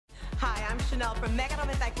I'm Chanel from Mega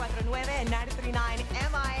 94.9 and 93.9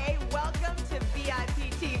 MIA. Welcome to VIP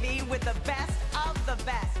TV with the best of the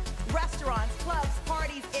best. Restaurants, clubs,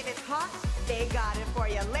 parties, if it's hot, they got it for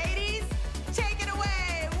you. Ladies, take it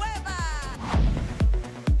away, Weba!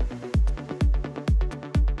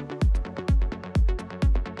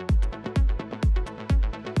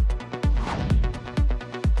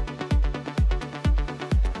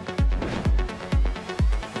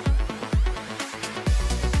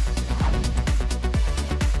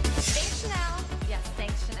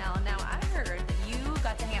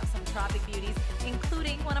 Tropic beauties,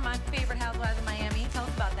 including one of my favorite housewives in Miami. Tell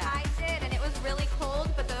us about that. I did, and it was really cold,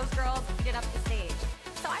 but those girls heated up the stage.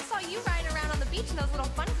 So I saw you riding around on the beach in those little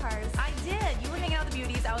fun cars. I did. You were hanging out with the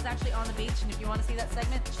beauties. I was actually on the beach, and if you want to see that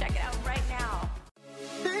segment, check it out right now.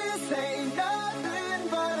 This ain't nothing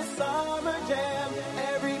but a summer jam.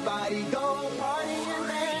 Everybody go party and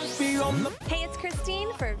dance. Be on the Hey, it's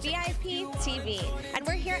Christine for VIP TV, and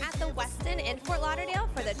we're here at the Westin in Fort Lauderdale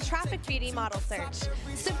for the Tropic Beauty Model Search.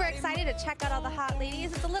 Super excited to check out all the hot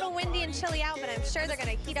ladies. It's a little windy and chilly out, but I'm sure they're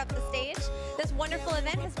going to heat up the stage. This wonderful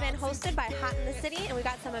event has been hosted by Hot in the City, and we've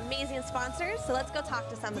got some amazing sponsors, so let's go talk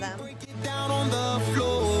to some of them. Get down on the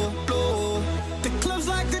floor, floor. The club's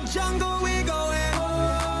like the jungle, we going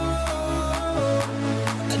oh,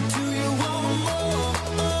 do you want more?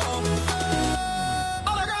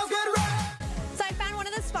 All the girls get ready. So I found one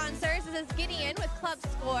of the sponsors. This is Gideon with Club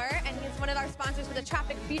Score, and he's one of our sponsors for the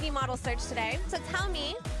Tropic Beauty Model Search today. So tell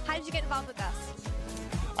me, how did you get involved with us?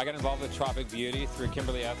 I got involved with Tropic Beauty through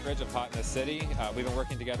Kimberly Etheridge of Hot in the City. We've been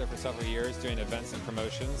working together for several years doing events and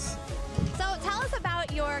promotions. So tell us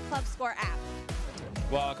about your Club Score app.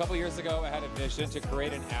 Well, a couple years ago, I had a vision to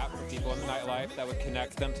create an app for people in the nightlife that would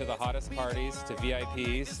connect them to the hottest parties, to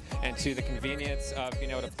VIPs, and to the convenience of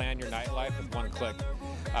being able to plan your nightlife with one click.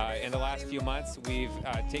 In the last few months, we've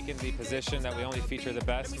taken the position that we only feature the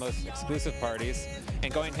best, most exclusive parties,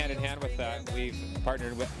 and going hand in hand with that, we've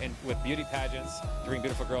partnered with beauty pageants to bring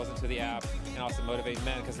beautiful girls into the app and also motivate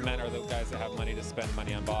men, because men are the guys that have money to spend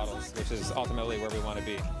money on bottles, which is ultimately where we want to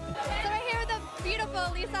be. So we're here with the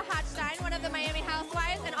beautiful Lisa Hochstein, one of the Miami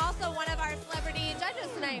Housewives, and also one of our celebrity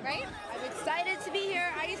judges tonight, right? I'm excited to be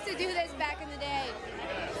here. I used to do this back in the day.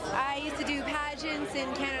 I used to do pageants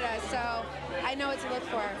in Canada, so I know what to look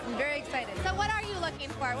for. I'm very excited. So what are you looking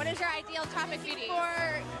for? What is your ideal Tropic Beauty?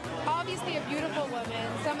 For obviously a beautiful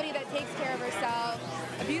woman, somebody that takes care of herself,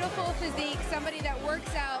 a beautiful physique, somebody that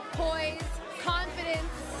works out, poise, confidence.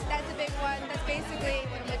 That's a big one. That's basically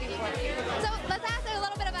what I'm looking for. So let's ask a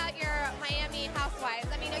little bit about your Miami Housewives.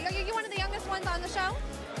 I mean, are you one of the youngest ones on the show?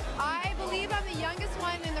 I believe I'm the youngest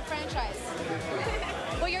one in the franchise.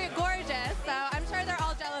 Well, you're gorgeous, so I'm sure they're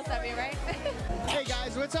all jealous of you, right? Hey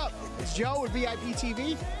guys, what's up? It's Joe with VIP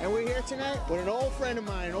TV, and we're here tonight with an old friend of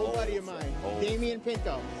mine, an old buddy of mine, Damian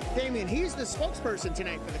Pinto. Damian, he's the spokesperson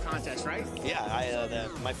tonight for the contest, right? Yeah,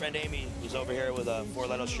 my friend Amy was over here with a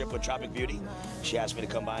 4-letter strip with Tropic Beauty. She asked me to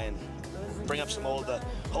come by and bring up some old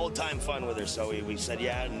time fun with her, so we said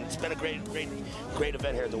yeah, and it's been a great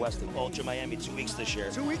event here at the Westin. Ultra Miami, 2 weeks this year.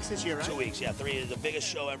 2 weeks this year, right? 2 weeks, yeah. The biggest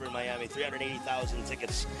show ever in Miami. 380,000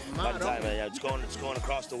 tickets by the time. It's going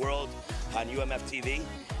across the world on UMF TV.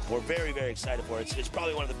 We're very, very excited for it. It's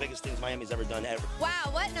probably one of the biggest things Miami's ever done ever. Wow,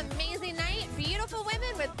 what an amazing night. Beautiful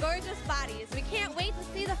women with gorgeous bodies. We can't wait to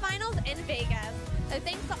see the finals in Vegas. So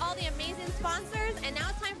thanks to all the amazing sponsors, and now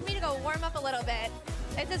it's time for me to go warm up a little bit.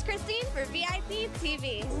 This is Christine for VIP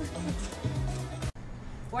TV.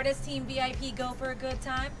 Where does Team VIP go for a good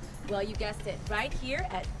time? Well, you guessed it, right here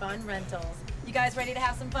at Fun Rentals. You guys ready to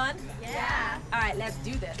have some fun? Yeah. All right, let's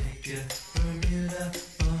do this.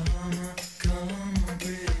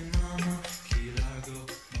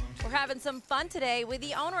 We're having some fun today with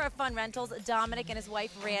the owner of Fun Rentals, Dominic, and his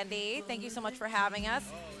wife, Randy. Thank you so much for having us.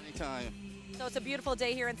 Anytime. So it's a beautiful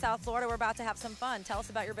day here in South Florida. We're about to have some fun. Tell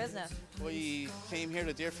us about your business. We came here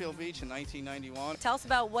to Deerfield Beach in 1991. Tell us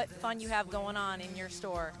about what fun you have going on in your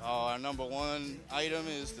store. Our number one item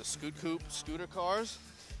is the Scoot Coupe scooter cars.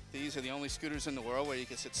 These are the only scooters in the world where you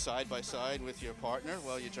can sit side by side with your partner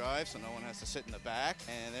while you drive, so no one has to sit in the back.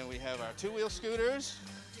 And then we have our two-wheel scooters,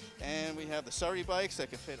 and we have the Surrey bikes that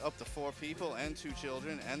can fit up to 4 people and 2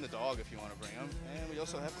 children, and the dog if you want to bring them. And we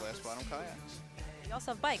also have glass bottom kayaks. You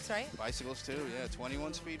also have bikes, right? Bicycles too, yeah,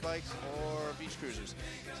 21 speed bikes or beach cruisers.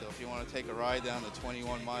 So if you want to take a ride down the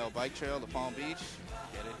 21-mile bike trail to Palm Beach,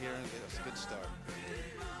 get it here and get us a good start.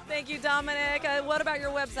 Thank you, Dominic. What about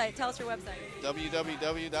your website? Tell us your website.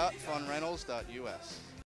 www.funrentals.us.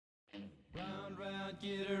 Round, round,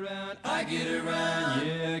 get around, I get around,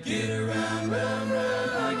 yeah, get around, round,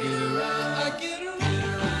 round, I get around, I get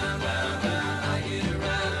around, round, round, I get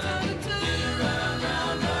around,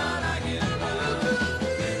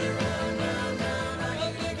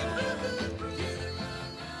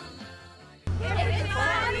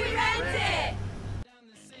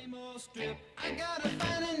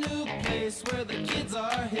 place where the kids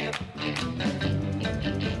are hip.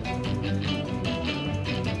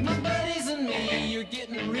 My buddies and me, you're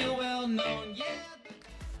getting real well known, yeah.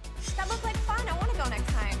 That looked like fun. I want to go next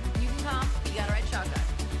time. You can come, but you gotta ride shotgun.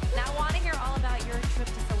 Now I want to hear all about your trip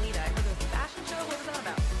to Solita. I heard there was a fashion show. What was that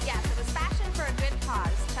about? Yes, it was fashion for a good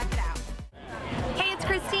cause. Check it out. Hey, it's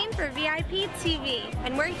Christine for VIP TV,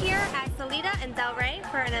 and we're here at Solita Delray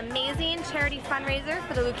for an amazing charity fundraiser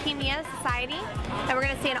for the Leukemia Society. And we're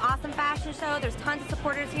going to see an awesome fashion show. There's tons of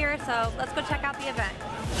supporters here, so let's go check out the event.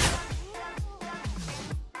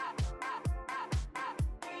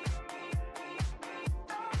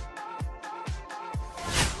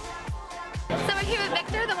 So we're here with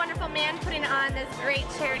Victor, the wonderful man putting on this great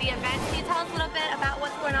charity event. Can you tell us a little bit about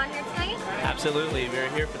what's going on here tonight? Absolutely. We're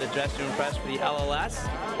here for the Dress to Impress for the LLS.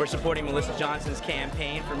 We're supporting Melissa Johnson's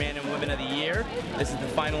campaign for Man and Women of the Year. This is the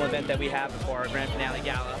final event that we have before our grand finale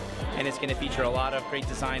gala, and it's going to feature a lot of great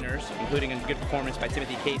designers, including a good performance by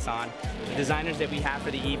Timothy Cason. The designers that we have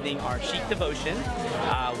for the evening are Chic Devotion.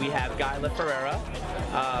 We have Guy La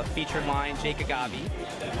Ferrera, featured line Jake Agavi.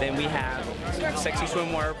 Then we have Sexy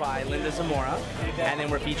Swimwear by Linda Zamora, and then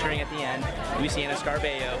we're featuring at the end Luciana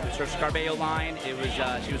Scarabeo. It's her Scarabeo line. It was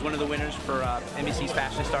she was one of the winners for NBC's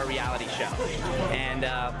Fashion Star reality show. And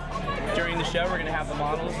during the show, we're going to have the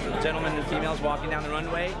models, the gentlemen and females, walking down the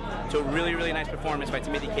runway to a really, really nice performance by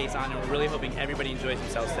Timothy Cason, and we're really hoping everybody enjoys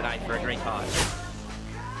themselves tonight for a great cause.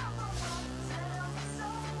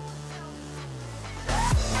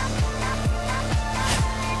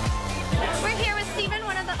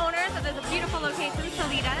 Beautiful location,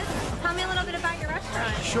 Solita's. Tell me a little bit about your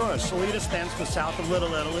restaurant. Sure. Solita stands for South of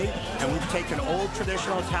Little Italy, and we've taken old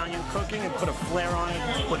traditional Italian cooking and put a flair on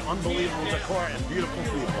it, put unbelievable decor and beautiful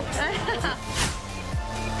people.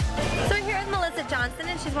 So we're here with Melissa Johnson,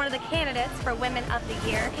 and she's one of the candidates for Women of the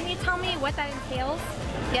Year. Can you tell me what that entails?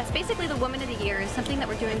 Yes, basically the Woman of the Year is something that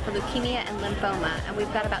we're doing for leukemia and lymphoma, and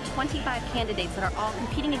we've got about 25 candidates that are all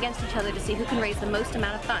competing against each other to see who can raise the most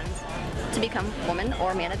amount of funds to become Woman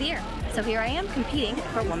or Man of the Year. So here I am competing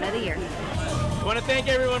for Woman of the Year. I want to thank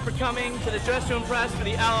everyone for coming to the Dress to Impress for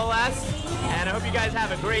the LLS, and I hope you guys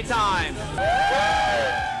have a great time.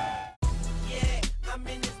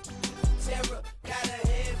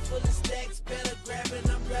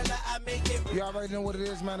 You already know what it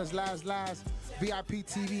is, man. It's Laz Laz, VIP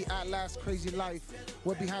TV at Last Crazy Life.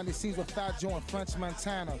 We're behind the scenes with Fat Joe and French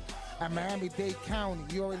Montana at Miami-Dade County.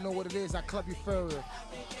 You already know what it is at Club Euforia.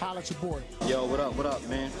 Holla at your boy. Yo, what up,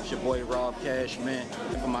 man? It's your boy Rob Cash, man.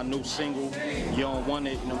 For my new single, You Don't Want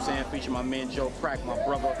It, you know what I'm saying? Feature my man Joe Crack, my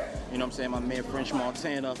brother, you know what I'm saying? My man French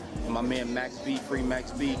Montana, and my man Max B, Free Max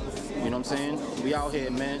B, you know what I'm saying? We out here,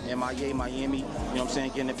 man. MIA, Miami, you know what I'm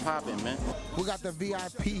saying? Getting it popping, man. We got the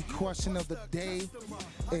VIP question of the day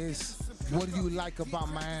is, what do you like about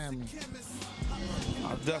Miami?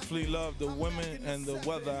 I definitely love the women and the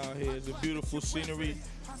weather out here, the beautiful scenery.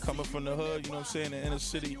 Coming from the hood, you know what I'm saying, the inner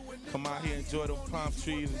city, come out here, enjoy the palm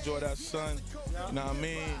trees, enjoy that sun, you know what I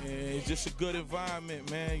mean? And it's just a good environment,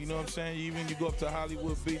 man, you know what I'm saying? Even you go up to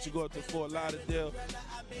Hollywood Beach, you go up to Fort Lauderdale,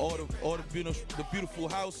 all the beautiful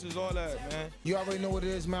houses, all that, man. You already know what it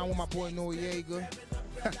is, man, with my boy Noriega.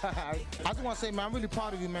 I just want to say, man, I'm really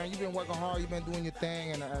proud of you, man. You've been working hard, you've been doing your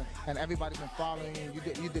thing, and everybody's been following you.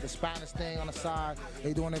 You did a Spanish thing on the side,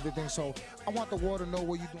 they're doing everything, so I want the world to know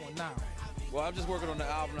what you're doing now. Well, I'm just working on the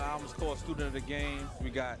album. The album's called Student of the Game. We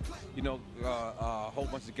got, you know, a whole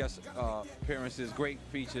bunch of guest appearances, great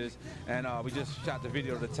features, and we just shot the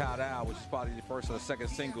video of the Tout Out, which is probably the first or the second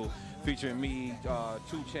single featuring me, 2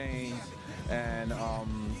 Chainz, and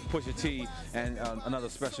Pusha T, and another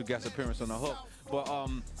special guest appearance on the hook. But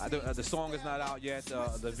the song is not out yet.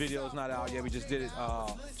 The video is not out yet. We just did it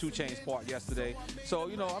 2 Chainz part yesterday. So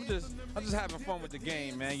you know, I'm just having fun with the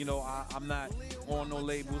game, man. You know, I'm not on no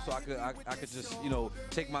label, so I could just, you know,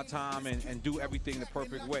 take my time and do everything the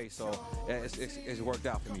perfect way. So it's worked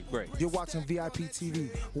out for me. Great. You're watching VIP TV.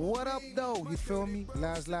 What up, though? You feel me?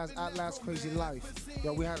 Laz Laz at Last Crazy Life.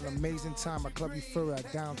 Yo, we had an amazing time at Club Euforia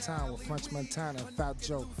downtown with French Montana and Fat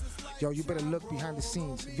Joe. Yo, you better look behind the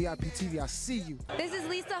scenes. VIP TV, I see you. This is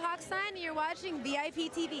Lisa Hochstein, and you're watching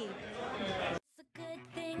VIP TV.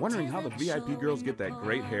 Wondering how the VIP girls get that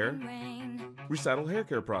great hair? Recital Hair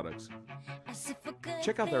Care Products.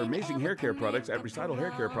 Check out their amazing hair care products at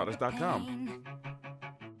recitalhaircareproducts.com.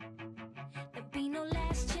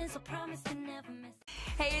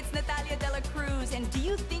 Hey, it's Natalia De La Cruz, celebrities, and do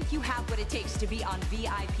you think you have what it takes to be on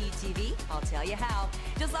VIP TV? I'll tell you how.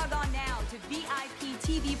 Just log on now to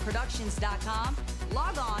VIPTVproductions.com.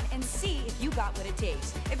 Log on and see if you got what it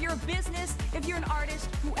takes. If you're a business, if you're an artist,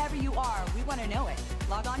 whoever you are, we want to know it.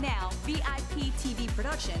 Log on now,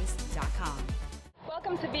 VIPTVproductions.com.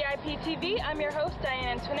 Welcome to VIP TV. I'm your host,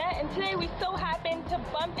 Diane Antoinette, and today we so happen to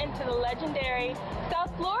bump into the legendary,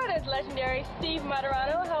 South Florida's legendary, Steve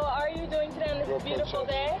Martarano. How are you doing today on this beautiful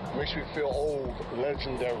day? Makes me feel old.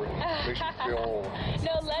 Legendary. Makes me feel old.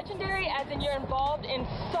 No, legendary as in you're involved in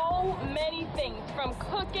so many things, from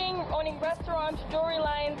cooking, owning restaurants, jewelry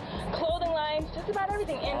lines, clothing lines, just about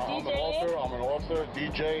everything, and DJing. I'm an author,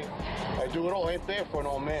 DJ. I do it all. Ain't there for an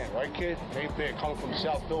old man, right, kid? Ain't there. Coming from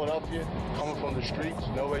South Philadelphia, coming from the streets,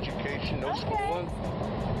 no education, no schooling.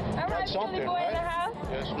 All right, something, boy right? in the house?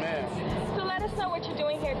 Yes, ma'am. So let us know what you're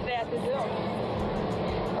doing here today at the zoo.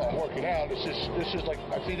 I'm working out. This is like,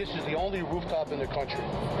 I think this is the only rooftop in the country,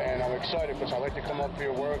 and I'm excited because I like to come up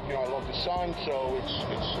here work. You know, I love the sun, so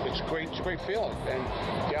it's great. It's a great feeling. And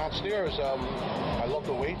downstairs, I love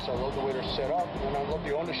the weights. I love the way they're set up, and I love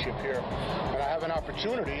the ownership here. And I have an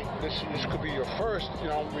opportunity. This could be your first. You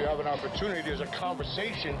know, we have an opportunity. There's a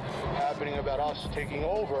conversation happening about us taking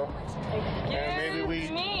over, and maybe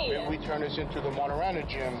we turn this into the Martarano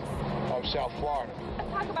Gym of South Florida.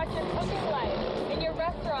 Let's talk about your cooking life and your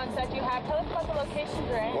restaurants that you have. Tell us about the locations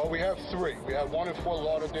you're in. Well, we have three. We have one in Fort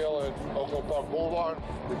Lauderdale at Oakland Park Boulevard.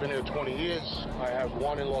 We've been here 20 years. I have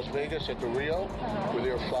one in Las Vegas at the Rio. We're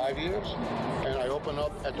there 5 years. And I opened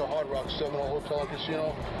up at the Hard Rock Seminole Hotel and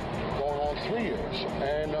Casino going on 3 years.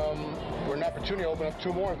 And we're an opportunity to open up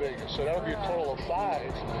 2 more in Vegas. So that'll be a total of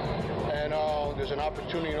 5. And there's an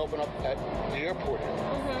opportunity to open up at the airport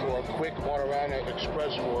for a quick Martarano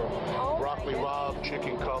Express for broccoli rabe,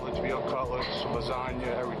 chicken cutlets, veal cutlets,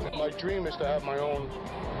 lasagna, everything. My dream is to have my own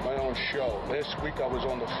show. Last week I was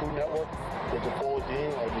on the Food Network with Paula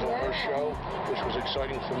Dean. I was on her show, which was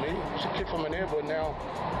exciting for me. I was a kid from a neighborhood now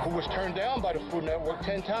who was turned down by the Food Network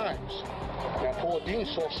 10 times. Now Paula Dean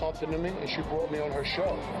saw something in me and she brought me on her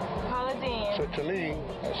show. Paula Dean. So to me,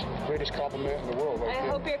 that's the greatest compliment in the world right there. I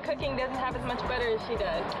hope your cooking doesn't have as much butter as she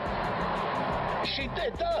does.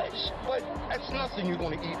 It does, but that's nothing you're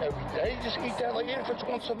going to eat every day. You just eat that, like, even if it's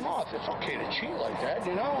once a month. It's okay to cheat like that,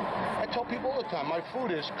 you know? I tell people all the time, my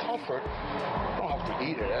food is comfort. You don't have to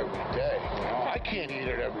eat it every day, you know? I can't eat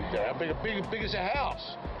it every day. I'm big as a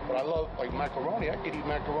house. But I love, like, macaroni. I could eat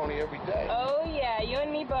macaroni every day. Oh, yeah, you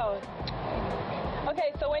and me both.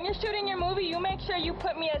 Okay, so when you're shooting your movie, you make sure you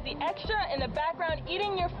put me as the extra in the background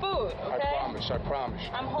eating your food, okay? I promise.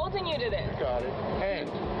 I'm holding you to this. You got it. And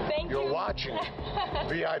you're watching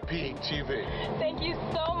VIP TV. Thank you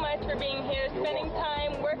so much for being here, spending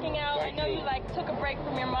time working out. Thank I know you. you like took a break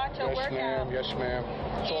from your macho workout. Yes, ma'am.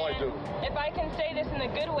 That's all I do. If I can say this in a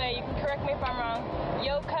good way, you can correct me if I'm wrong.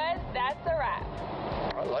 Yo, cuz, that's a wrap.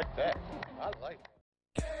 I like that. I like that.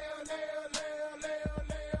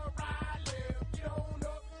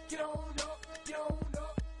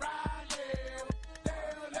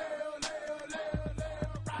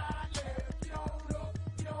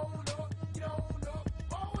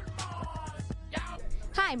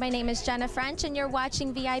 Hi, my name is Jenna French, and you're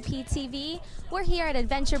watching VIP TV. We're here at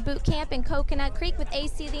Adventure Boot Camp in Coconut Creek with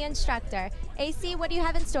AC, the instructor. AC, what do you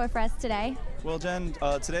have in store for us today? Well, Jen,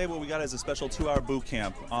 today what we got is a special 2-hour boot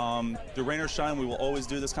camp. Through rain or shine, we will always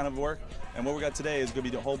do this kind of work. And what we got today is going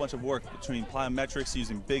to be a whole bunch of work between plyometrics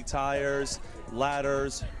using big tires,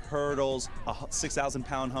 ladders, hurdles, a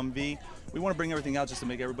 6,000-pound Humvee. We want to bring everything out just to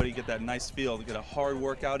make everybody get that nice feel, to get a hard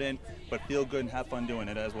workout in, but feel good and have fun doing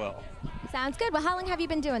it as well. Sounds good. Well, how long have you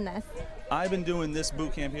been doing this? I've been doing this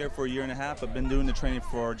boot camp here for 1.5 years. I've been doing the training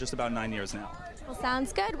for just about 9 years now. Well,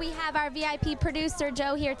 sounds good. We have our VIP producer,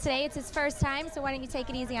 Joe, here today. It's his first time, so why don't you take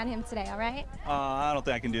it easy on him today, all right? I don't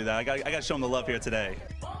think I can do that. I got to show him the love here today.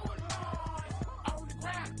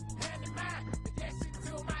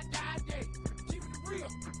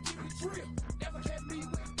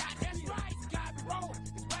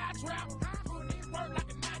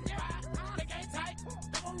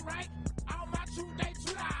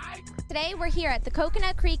 Today, we're here at the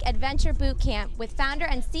Coconut Creek Adventure Boot Camp with founder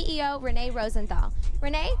and CEO Renee Rosenthal.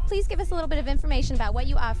 Renee, please give us a little bit of information about what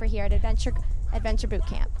you offer here at Adventure Boot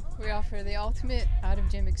Camp. We offer the ultimate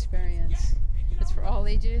out-of-gym experience. It's for all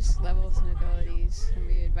ages, levels, and abilities, and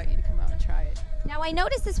we invite you to come out and try it. Now, I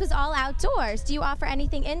noticed this was all outdoors. Do you offer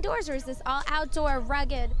anything indoors, or is this all outdoor,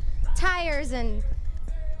 rugged tires and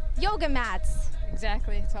yoga mats?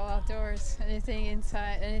 Exactly, it's all outdoors. Anything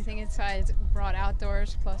inside is brought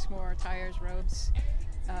outdoors, plus more tires, ropes,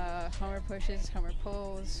 Hummer pushes, Hummer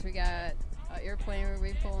pulls. We got Airplane,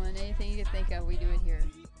 river pulling, anything you can think of, we do it here.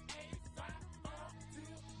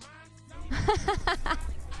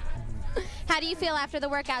 How do you feel after the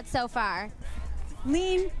workout so far?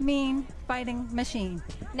 Lean, mean, fighting machine.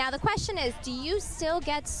 Now the question is, do you still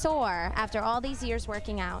get sore after all these years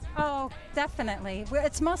working out? Oh, definitely.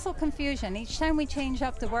 It's muscle confusion. Each time we change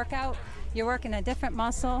up the workout, you're working a different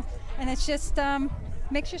muscle, and it's just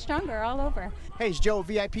makes you stronger all over. Hey, it's Joe,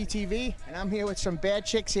 VIPTV, and I'm here with some bad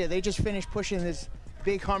chicks here. They just finished pushing this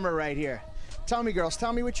big Hummer right here. Tell me, girls,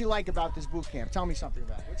 tell me what you like about this boot camp. Tell me something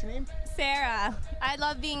about it. What's your name? Sarah. I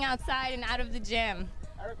love being outside and out of the gym.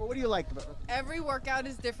 Erica, what do you like about it? Every workout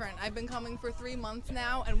is different. I've been coming for 3 months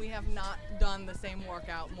now, and we have not done the same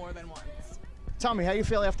workout more than once. Tell me, how you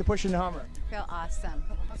feel after pushing the Hummer? Feel awesome.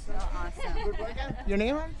 Feel awesome. Good workout? Your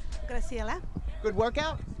name, hon? Graciela. Good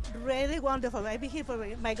workout? Really wonderful. I be here for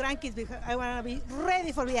my grandkids because I want to be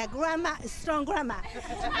ready for be a grandma, a strong grandma.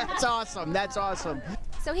 That's awesome. That's awesome.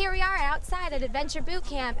 So here we are outside at Adventure Boot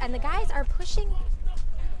Camp, and the guys are pushing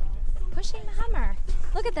the Hummer.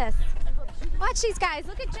 Look at this. Watch these guys.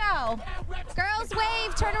 Look at Joe. Girls,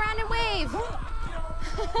 wave. Turn around and wave.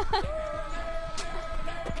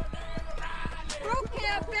 Boot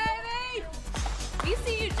camp, baby! We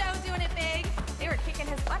see you, Joe, doing it big. They were kicking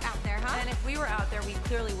his butt out there, huh? And if we were out there, we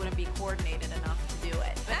clearly wouldn't be coordinated enough to do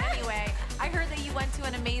it. But anyway, I heard that you went to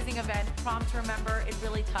an amazing event, Prom to Remember. It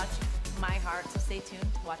really touched my heart, so stay tuned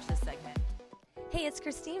to watch this segment. Hey, it's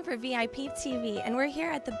Christine for VIPTV, and we're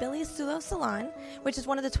here at the Billy Sulo Salon, which is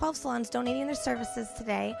one of the 12 salons donating their services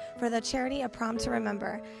today for the charity of Prom to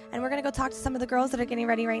Remember. And we're going to go talk to some of the girls that are getting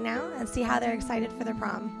ready right now and see how they're excited for their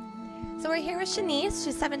prom. So we're here with Shanice.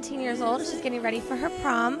 She's 17 years old. She's getting ready for her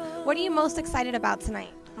prom. What are you most excited about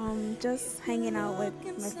tonight? Just hanging out with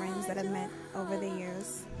my friends that I've met over the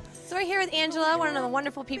years. So we're here with Angela, one of the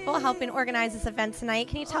wonderful people helping organize this event tonight.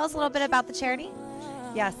 Can you tell us a little bit about the charity?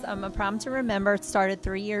 Yes, a Prom to Remember. It started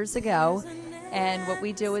 3 years ago. And what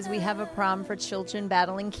we do is we have a prom for children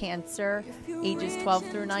battling cancer, ages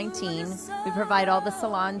 12 through 19. We provide all the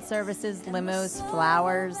salon services, limos,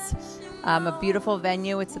 flowers, a beautiful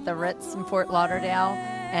venue. It's at the Ritz in Fort Lauderdale.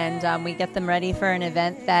 And we get them ready for an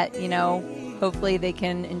event that, you know, hopefully they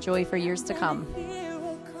can enjoy for years to come.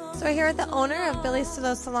 So we're here with the owner of Billy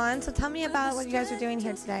Sulo Salon. So tell me about what you guys are doing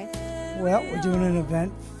here today. Well, we're doing an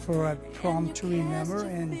event for a Prom to Remember,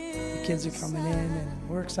 and the kids are coming in, and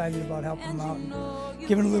we're excited about helping them out and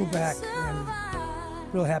giving a little back, and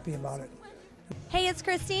real happy about it. Hey, it's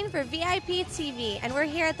Christine for VIPTV, and we're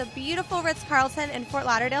here at the beautiful Ritz-Carlton in Fort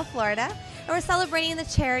Lauderdale, Florida, and we're celebrating the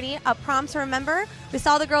charity of Prom to Remember. We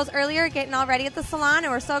saw the girls earlier getting all ready at the salon,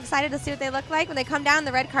 and we're so excited to see what they look like when they come down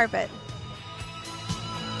the red carpet.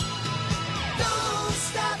 Don't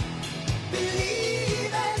stop believing.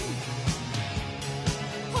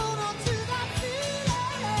 Hold on to that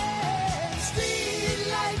feeling.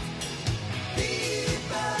 Street light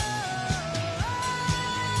people.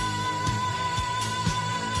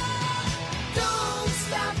 Don't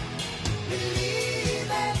stop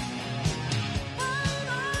believing.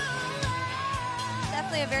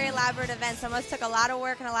 Definitely a very elaborate event, so it must took a lot of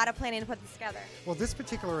work and a lot of planning to put this together. Well, this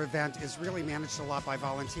particular event is really managed a lot by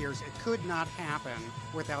volunteers. It could not happen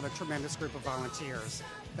without a tremendous group of volunteers,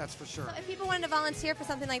 that's for sure. So if people wanted to volunteer for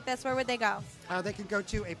something like this, where would they go? They can go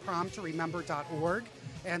to apromtoremember.org,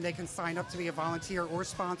 and they can sign up to be a volunteer or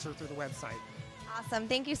sponsor through the website. Awesome.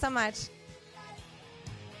 Thank you so much.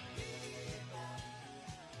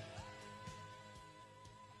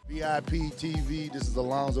 VIP TV, this is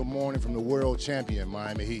Alonzo Mourning from the world champion,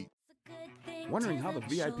 Miami Heat. Wondering how the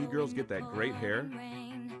VIP girls get that great hair?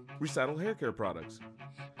 Recital Hair Care Products.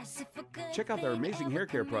 Check out their amazing hair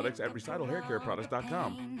care products at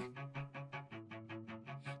recitalhaircareproducts.com.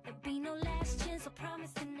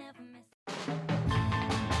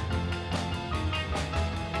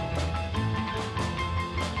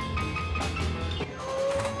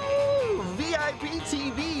 VIP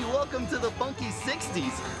TV, welcome to the Funky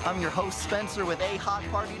 60s. I'm your host Spencer with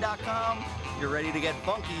ahotparty.com. You're ready to get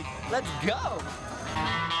funky. Let's go!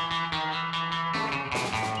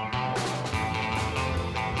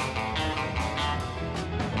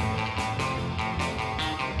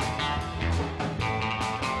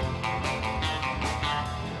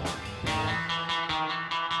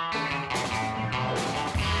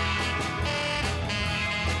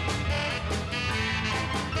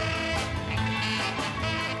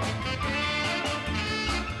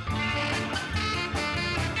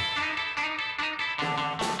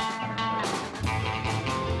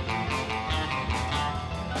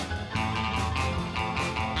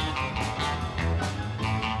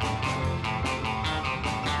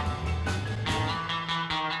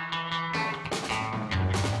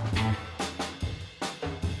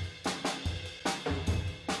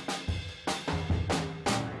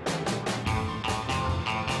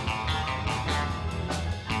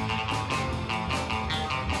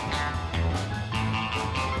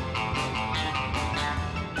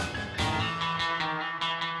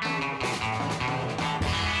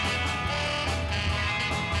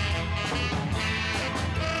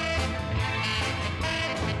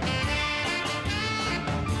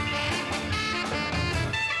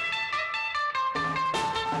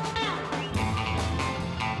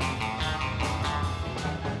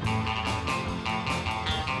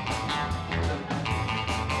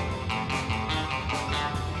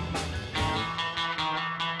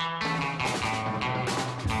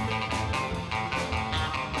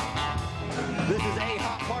 This is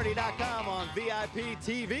ahotparty.com on VIP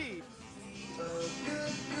TV.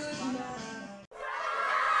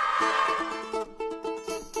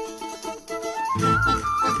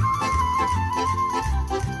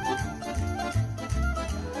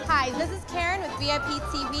 Hi, this is Karen with VIP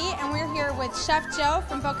TV, and we're here with Chef Joe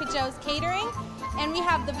from Boca Joe's Catering, and we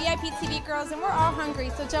have the VIP TV girls, and we're all hungry.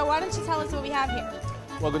 So Joe, why don't you tell us what we have here?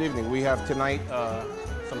 Well, good evening. We have tonight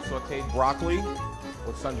some sauteed broccoli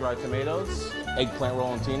with sun-dried tomatoes, eggplant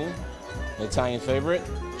rolantini, an Italian favorite,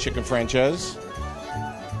 chicken franchise,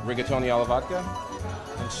 rigatoni alla vodka,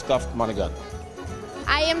 and stuffed manigato.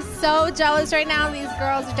 I am so jealous right now. These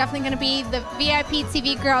girls are definitely going to be the VIP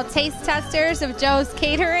TV girl taste testers of Joe's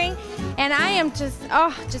Catering, and I am just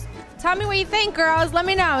tell me what you think, girls. Let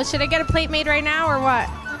me know. Should I get a plate made right now or what?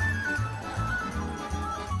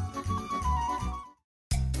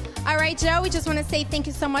 All right, Joe, we just want to say thank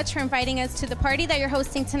you so much for inviting us to the party that you're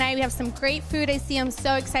hosting tonight. We have some great food. I see. I'm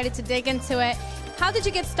so excited to dig into it. How did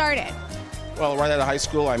you get started? Well, right out of high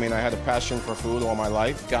school, I had a passion for food all my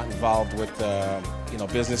life. Got involved with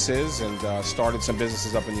businesses and started some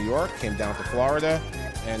businesses up in New York, came down to Florida,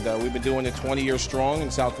 and we've been doing it 20 years strong in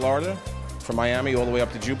South Florida, from Miami all the way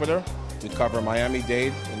up to Jupiter. We cover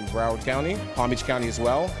Miami-Dade and Broward County, Palm Beach County as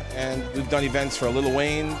well, and we've done events for Lil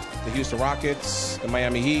Wayne, the Houston Rockets, the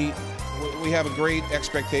Miami Heat. We have great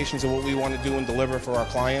expectations of what we want to do and deliver for our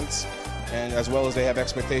clients, and as well as they have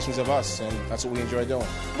expectations of us, and that's what we enjoy doing.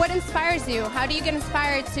 What inspires you? How do you get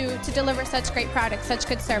inspired to deliver such great products, such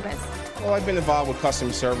good service? Well, I've been involved with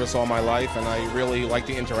customer service all my life, and I really like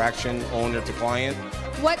the interaction, owner to client.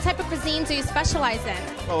 What type of cuisine do you specialize in?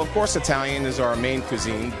 Well, of course, Italian is our main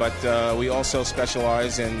cuisine, but we also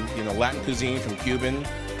specialize in Latin cuisine, from Cuban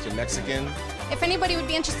to Mexican. If anybody would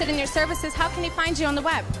be interested in your services, how can they find you on the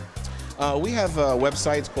web? We have a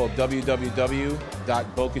website called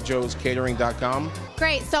www.bocajoescatering.com.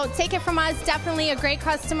 Great. So take it from us. Definitely a great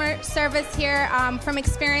customer service here. From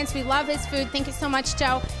experience, we love his food. Thank you so much,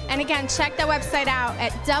 Joe. And again, check the website out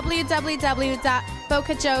at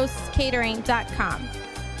www.bocajoescatering.com.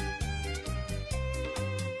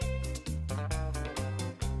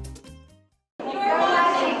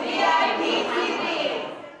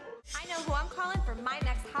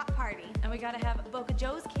 We gotta have Boca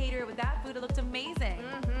Joe's cater with that food. It looked amazing.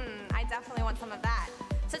 I definitely want some of that.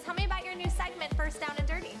 So tell me about your new segment, First Down and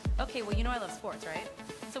Dirty. Okay, well, you know I love sports, right?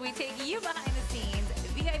 So we take you behind the scenes,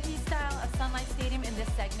 VIP style of Sun Life Stadium in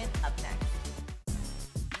this segment up next.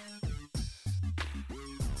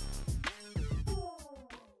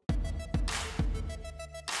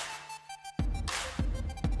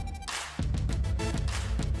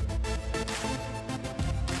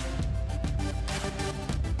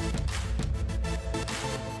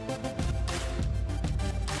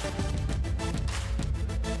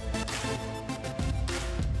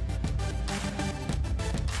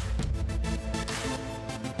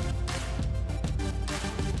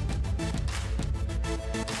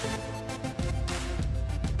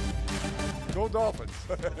 Go Dolphins.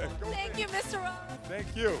 Thank you, Mr. Ross.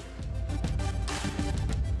 Thank you.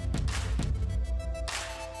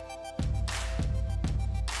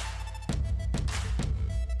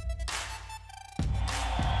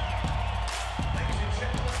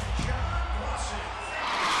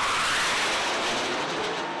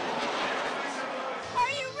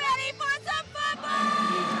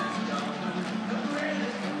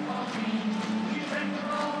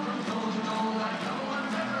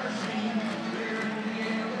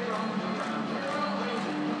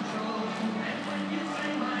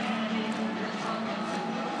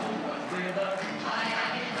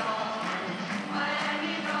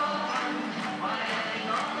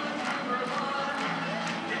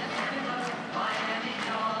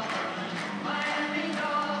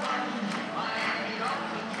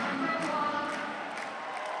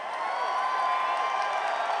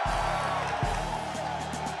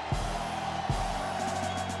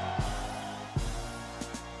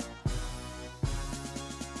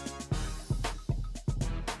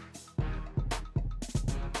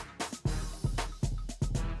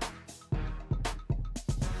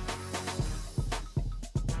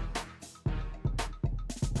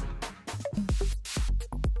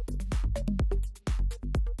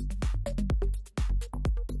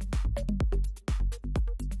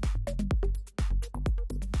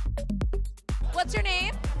 What's your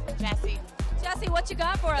name? Jessie. Jessie, what you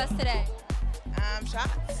got for us today?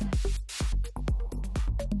 Shots.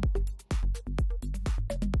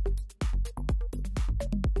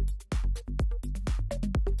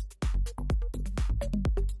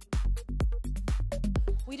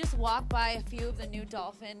 We just walk by a few of the new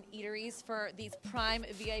Dolphin eateries for these Prime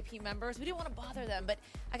VIP members. We didn't want to bother them, but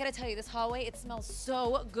I gotta tell you, this hallway, it smells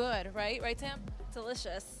so good, right? Right, Sam?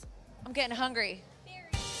 Delicious. I'm getting hungry.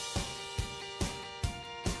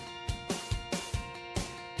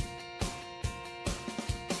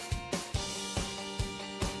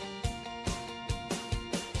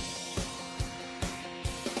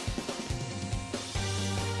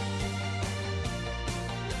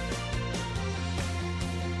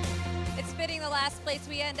 The last place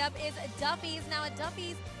we end up is Duffy's. Now at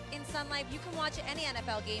Duffy's in Sun Life, you can watch any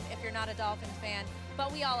NFL game if you're not a Dolphins fan,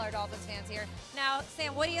 but we all are Dolphins fans here. Now,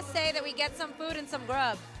 Sam, what do you say that we get some food and some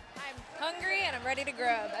grub? I'm hungry and I'm ready to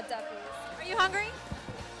grub at Duffy's. Are you hungry?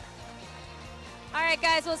 All right,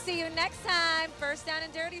 guys, we'll see you next time. First Down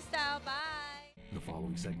and Dirty style. Bye. The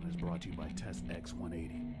following segment is brought to you by Test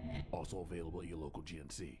X180, also available at your local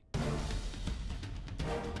GNC.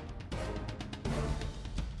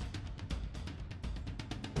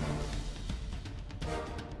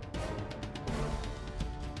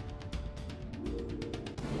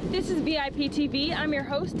 This is VIP TV. I'm your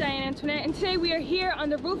host, Diane Antoinette, and today we are here on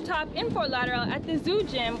the rooftop in Fort Lauderdale at the Zoo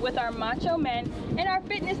Gym with our macho men and our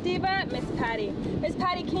fitness diva, Miss Patty. Miss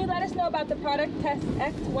Patty, can you let us know about the product Test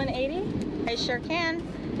X180? I sure can.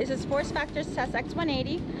 This is Force Factors Test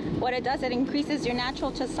X180. What it does, it increases your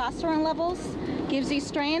natural testosterone levels, gives you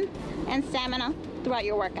strength and stamina throughout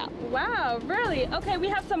your workout. Wow, really? Okay, we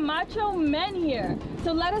have some macho men here.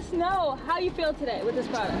 So let us know how you feel today with this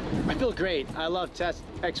product. I feel great. I love Test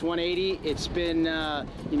X180. It's been,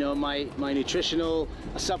 you know, my nutritional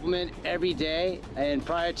supplement every day. And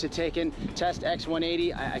prior to taking Test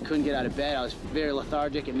X180, I couldn't get out of bed. I was very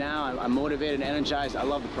lethargic, and now I'm motivated and energized. I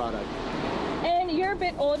love the product. And you're a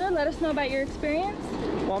bit older. Let us know about your experience.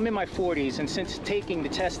 Well, I'm in my 40s, and since taking the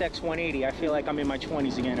Test X180, I feel like I'm in my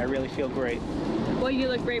 20s again. I really feel great. Well, you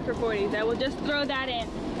look great for 40s. I will just throw that in.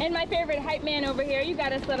 And my favorite hype man over here, you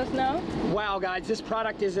gotta let us know. Wow, guys, this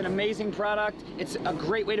product is an amazing product. It's a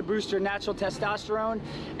great way to boost your natural testosterone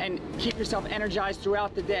and keep yourself energized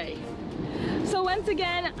throughout the day. So once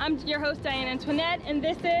again, I'm your host, Diane Antoinette, and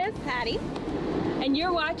this is Patty. And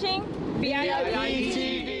you're watching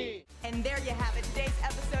VIPTV. And there you have it, today's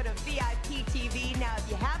episode of VIP TV. Now, if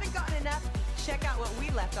you haven't gotten enough, check out what we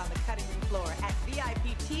left on the cutting room floor at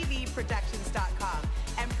VIPTVProductions.com.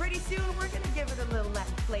 And pretty soon, we're going to give it a little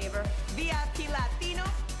Latin flavor. VIP Latino,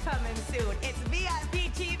 coming soon. It's VIP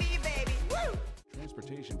TV, baby. Woo!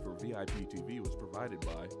 Transportation for VIP TV was provided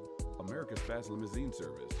by America's Fast Limousine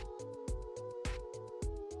Service,